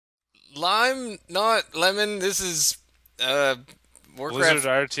Lime, not lemon. This is Blizzard Warcraft.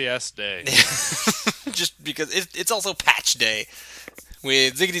 RTS Day. Just because it's also patch day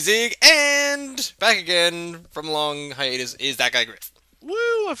with Ziggity Zig, and back again from a long hiatus is that guy Griff. Woo!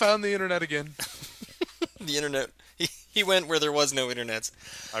 I found the internet again. The internet. He went where there was no internets.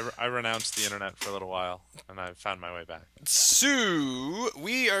 I renounced the internet for a little while, and I found my way back. So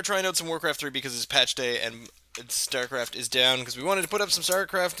we are trying out some Warcraft 3 because it's patch day and StarCraft is down because we wanted to put up some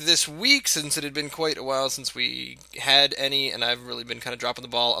StarCraft this week since it had been quite a while since we had any, and I've really been kind of dropping the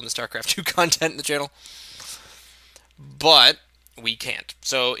ball on the StarCraft 2 content in the channel. But we can't.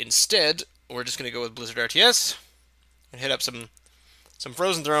 So instead, we're just going to go with Blizzard RTS and hit up some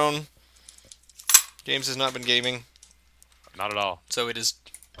Frozen Throne. James has not been gaming. Not at all. So it is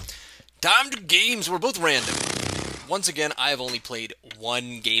time to games. We're both random. Once again, I have only played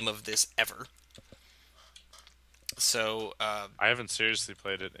one game of this ever. So, I haven't seriously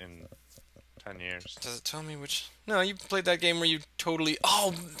played it in 10 years. does it tell me which? No, you played that game where you totally.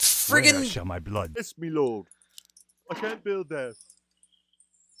 Oh, Where friggin'! shall my blood? Yes, me lord. I can't build there.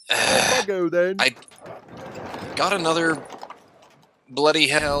 Off I go then. I got another bloody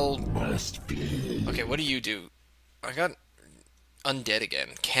hell. Okay, what do you do? I got undead again.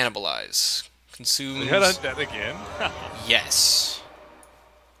 Cannibalize. Consumes. You had undead again? Yes.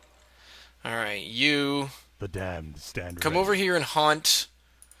 Alright, you The damned stand come ready. over here and haunt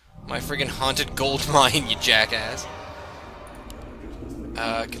my friggin' haunted gold mine, you jackass.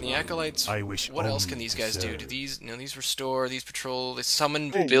 Can the acolytes... I wish what else only can these to guys do? serve. Do these... No, these restore, these patrol, they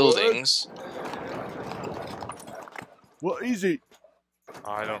summon Oh, buildings. What is it?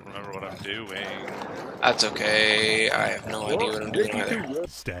 I don't remember what I'm doing. That's okay. I have no idea what I'm doing either.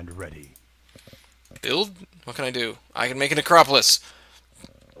 Stand ready. Build? What can I do? I can make an Acropolis.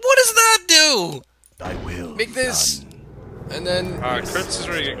 What does that do? Thy will Make be this. done. And then... Crypts is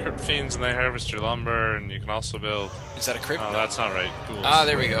where you get crypt fiends and they harvest your lumber, and you can also build... Is that a crypt? Oh, that's not right. Ghouls. Ah,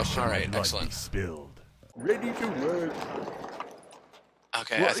 there we go. Shall my Alright, blood excellent. be spilled. Ready to work.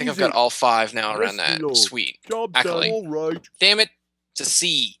 Okay, What I think is I've got it? all 5 now around Yes, that. Lord. Sweet. Job Acolyte. done. All right. Damn it! It's a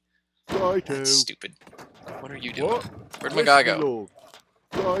C. Righto. That's stupid. What are you doing? What? Where'd my Yes, guy me go? lord.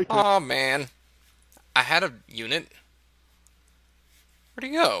 Righto. Aw, man. I had a unit.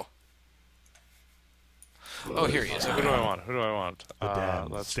 Where'd he go? Oh, here he is. Who do I want? Who do I want?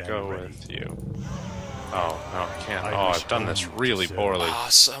 damned Let's stand go ready. with you. Oh, no, I can't. I Oh, wish I've done this only to really serve. poorly. Ah,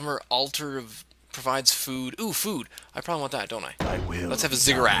 summer altar of provides food. Ooh, food. I probably want that, don't I? Thy will Let's have a be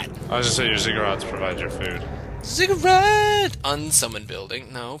ziggurat. I was just saying your ziggurats provide your food. Ziggurat! Unsummon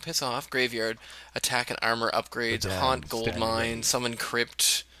building. No, piss off. Graveyard. Attack and armor upgrades. The damned Haunt gold stand mine. ready. Summon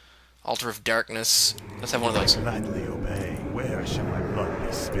crypt. Altar of darkness. Let's have one of those. Gladly obey. Where shall my blood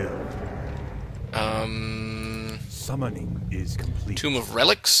be spilled? Summoning is complete. Tomb of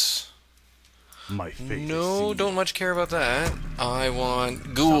relics. My fate is No, sealed. don't much care about that. I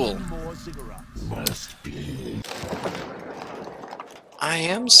want ghoul. More ziggurats. Must be. I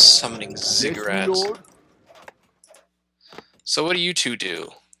am summoning Yes, me ziggurats. lord. So what do you two do?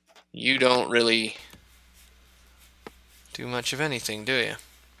 You don't really do much of anything, do you?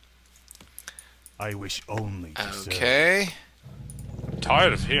 I wish only to serve. Okay.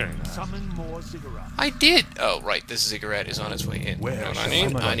 Tired of hearing that. Summon more ziggurats. I did. Oh, right. This ziggurat is on its way in. Where You know what I shall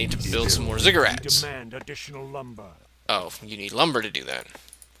need? my I need to money build be some more built? ziggurats. Demand additional lumber. Oh, you need lumber to do that.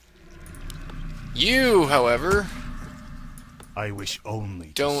 You, however, I wish only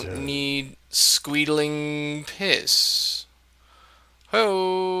to don't serve. need squealing piss.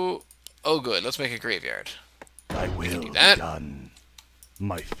 Oh, good. Let's make a graveyard. Thy will do be that. done.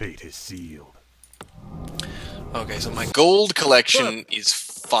 My fate is sealed. Okay, so my gold collection is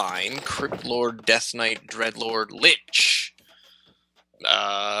fine. Crypt Lord, Death Knight, Dreadlord, Lich.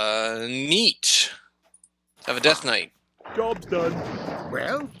 Neat. Have a Death Knight. Job's done.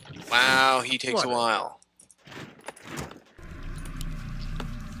 Well, Wow, he takes a What? while.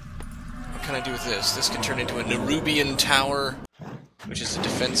 What can I do with this? This can turn into a Nerubian Tower, which is a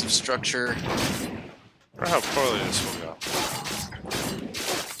defensive structure. Or how poorly this will go.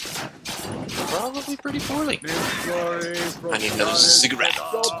 Probably pretty poorly. sorry. I need another ziggurat.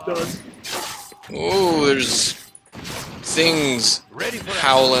 Job done. Oh, there's things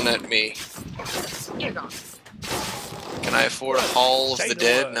howling at me. Can I afford a Hall of the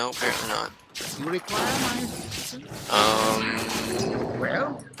Dead? No, apparently not. You require my assistance?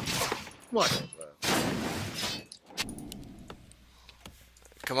 Well, whatever.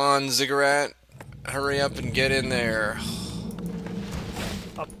 Come on, Ziggurat. Hurry up and get in there.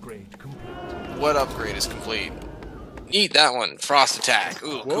 Upgrade complete. What upgrade is complete? Eat that one. Frost attack.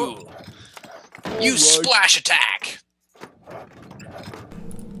 Ooh, cool. You Alright. splash attack.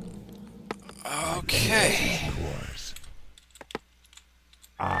 Okay. Yours.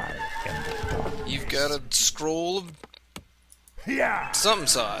 I am the darkness. You've got a scroll of Yeah. something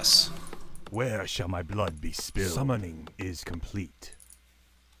sauce. Where shall my blood be spilled? Summoning is complete.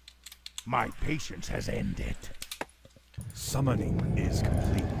 My patience has ended. Summoning is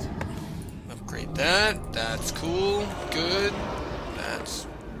complete. Upgrade that. That's cool. Good. That's...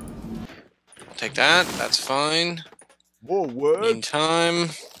 I'll take that. That's fine. More work? Meantime...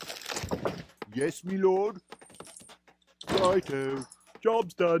 Yes, me lord. Righto.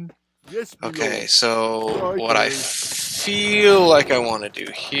 Job's done. Yes, me Okay, lord. so Righto. what I feel like I want to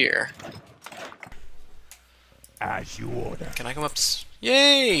do here... As you order. Can I come up?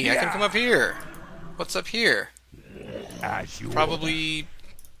 Yay! I can Yeah. come up here. What's up here? As you Probably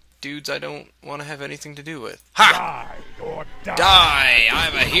dudes I don't want to have anything to do with. Ha! order. Die or die. Die!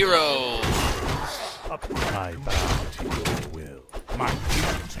 I'm a hero! I bow to your will. My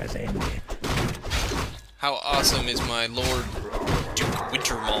patience has ended. How awesome is my Lord Duke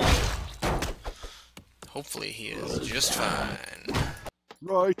Wintermaul? Hopefully he is just fine.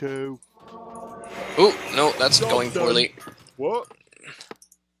 Righto. Oh, no, that's Job's going done. poorly. What?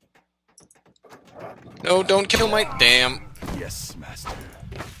 No, don't kill my... Damn. Yes, master.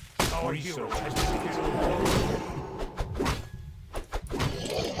 Our hero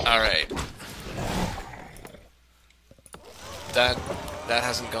Alright. That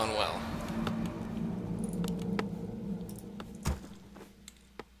hasn't gone well.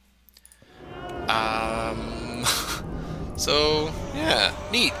 So, yeah,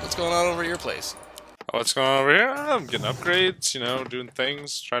 neat. What's going on over at your place? Oh, what's going on over here? I'm getting upgrades, you know, doing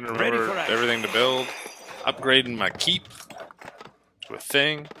things, trying to remember everything to build. Upgrading my keep to a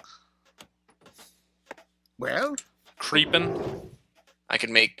thing. Well, Creeping. I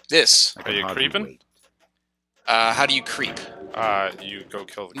can make this. Are you creeping? How do you creep? You go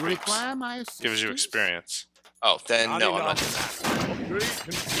kill the You creeps. require my assistance? Gives you experience. Oh, then no, I'm not doing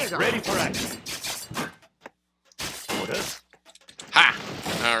that. Get on. Ready for action. Orders. Ha!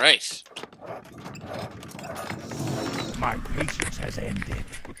 Alright. My patience has ended.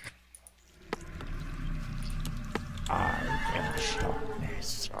 I am the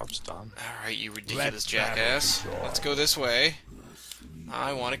darkness. Job's done. Alright, you ridiculous Let jackass. battle be Let's go this way.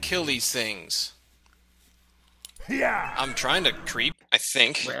 I want to kill these things. Yeah. I'm trying to creep, I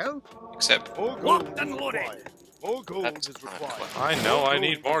think. Well, Except, More gold is required. More gold That's is fine. required. I know, I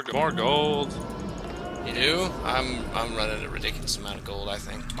need more gold. you do? I'm running a ridiculous amount of gold, I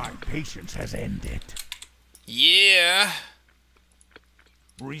think. My patience has ended. Yeah!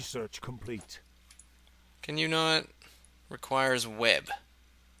 Research complete. Can you not? Requires web.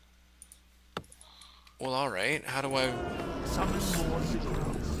 Well, alright. How do I... Summon more ziggurat.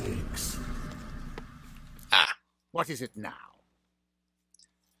 Ah. what is it now?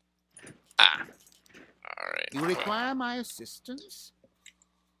 Ah. Alright. You require my assistance?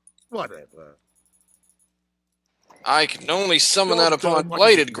 Whatever. I can only summon Job that upon done.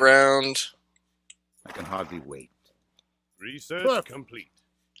 blighted ground. I can hardly wait. Research Look. complete.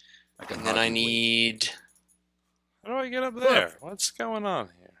 I can And then I hardly wait. need... How do I get up there? What's going on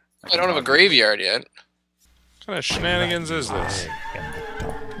here? I can don't have a hardly graveyard yet. What kind of shenanigans is this? I am the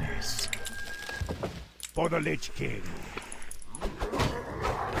darkness. For the Lich King.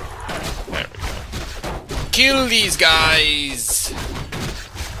 There we go. Kill these guys!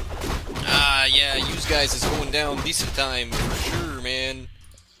 Ah, yeah, use guys is going down this time for sure, man.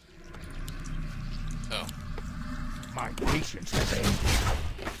 Oh. My patience has ended.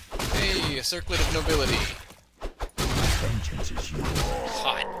 Hey, a circlet of nobility. Vengeance is yours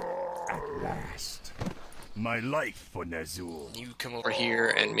Hot. at last. My life for Nazul. You come over here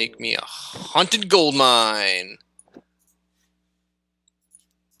and make me a haunted gold mine.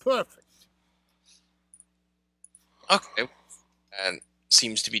 Perfect. Okay. That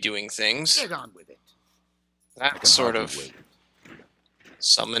seems to be doing things. Get on with it. I That can sort hardly of wait.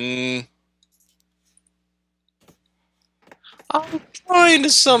 summon... I'm trying to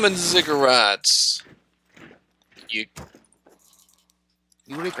summon ziggurats. You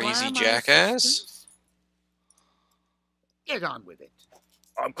You require crazy my jackass. assistance? Get on with it.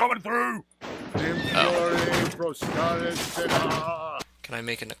 I'm coming through. Can I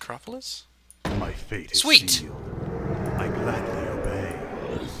make a necropolis? My fate is Sweet. sealed. I gladly obey.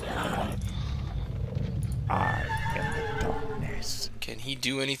 I am the darkness. Can he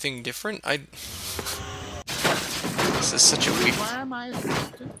do anything different? This is such a weird... Require my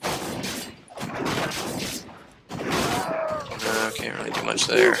assistance? Can't really do much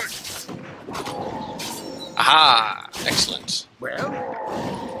there. Aha! Excellent. Well, can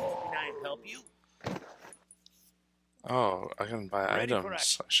I help you? Oh, I can buy Ready for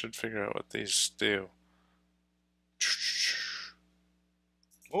items. I should figure out what these do.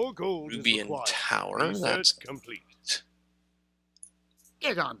 More gold is Rubian required. Tower. Research That's complete.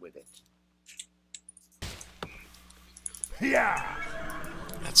 Get on with it. Yeah.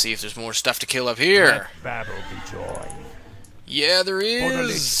 Let's see if there's more stuff to kill up here. Let battle be joy. Yeah, there For the is.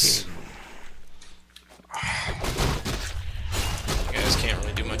 Lich You guys can't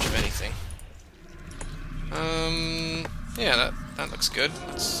really do much of anything. Yeah, that looks good.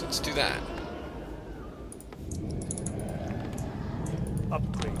 Let's do that. King.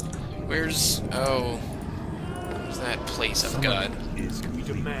 Upgrade. Where's that place I've got? Summoning is complete.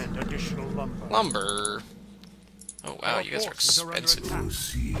 We demand additional lumber. Lumber. Oh wow, Our you guys are forces under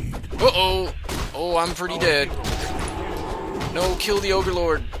expensive. attack. Uh-oh! Oh, I'm pretty dead. No, kill the Ogre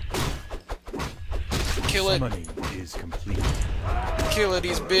Lord. Kill it. Summoning is complete. Kill it,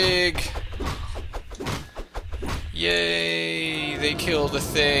 he's big. Yay, they killed the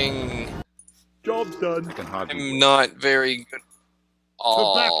thing. Job's done. I'm not very good.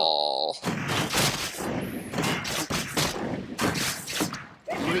 All.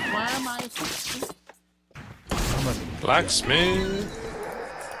 You require my assistance? Summoning. Blacksmith.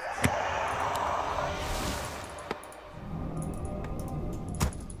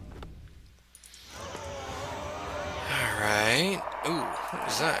 Alright. Ooh, what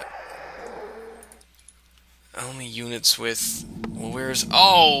was that? Only units with... Well, where's...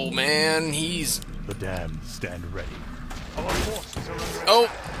 Oh, man, he's... The damned stand ready. Our forces are under Oh,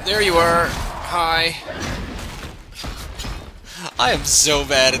 there you are. Hi. I am so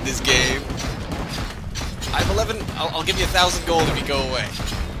bad at this game. I have 11... I'll give you 1,000 gold if you go away.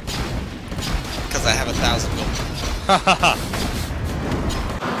 Because I have 1,000 gold.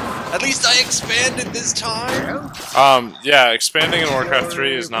 At least I expanded this time. Yeah, expanding in Warcraft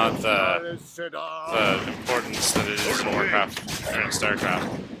 3 is not the importance that it is in Warcraft or in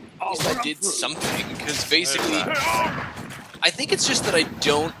StarCraft. At least I did something, because basically... I think it's just that I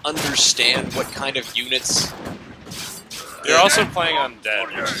don't understand what kind of units... You're also playing undead,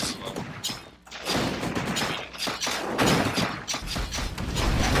 which is...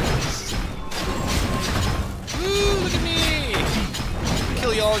 Woo, look at me!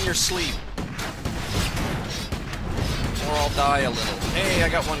 Kill you all in your sleep. Or I'll die a little. Hey, I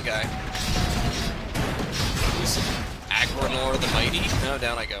got one guy. Who's Agronor the Mighty? No,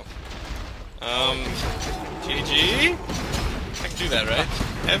 down I go. GG? I can do that, right?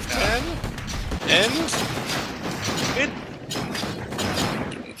 F10? End? Get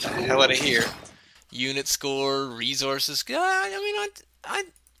the hell out of here. Unit score, resources. I mean,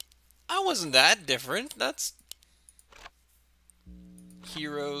 I wasn't that different. That's...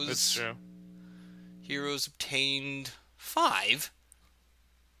 Heroes. That's true. Heroes obtained 5.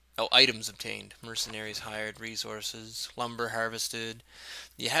 Oh, items obtained. Mercenaries hired, resources, lumber harvested.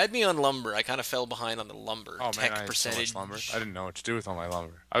 You had me on lumber. I kind of fell behind on the lumber. Oh Tech man, I had so percentage. much lumber. I didn't know what to do with all my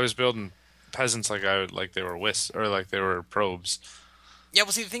lumber. I was building peasants like they were or like they were probes. Yeah,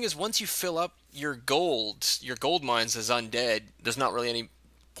 well, see, the thing is, once you fill up your gold mines as undead, there's not really any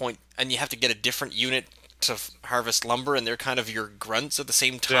point, and you have to get a different unit to harvest lumber, and they're kind of your grunts at the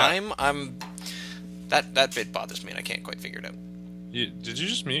same time. Yeah. That bit bothers me, and I can't quite figure it out. Did you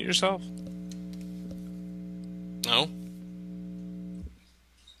just mute yourself? No?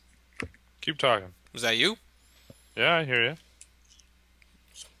 Keep talking. Was that you? Yeah, I hear you.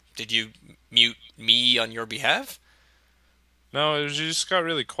 Did you mute me on your behalf? No, you just got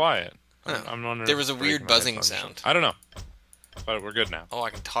really quiet. Oh. I'm wondering There if was a it's weird breaking my buzzing headphones or sound. something. I don't know. But we're good now. Oh, I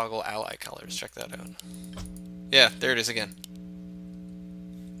can toggle ally colors. Check that out. Yeah, there it is again.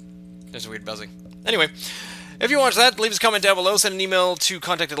 There's a weird buzzing. Anyway, if you watch that, leave us a comment down below. Send an email to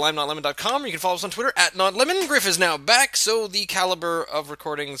contact@LimeNotLemon.com. You can follow us on Twitter @NotLemon. Griff is now back, so the caliber of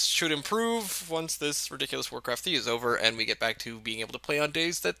recordings should improve once this ridiculous Warcraft 3 is over and we get back to being able to play on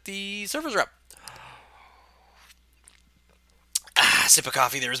days that the servers are up. Sip of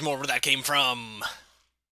coffee. There's more where that came from.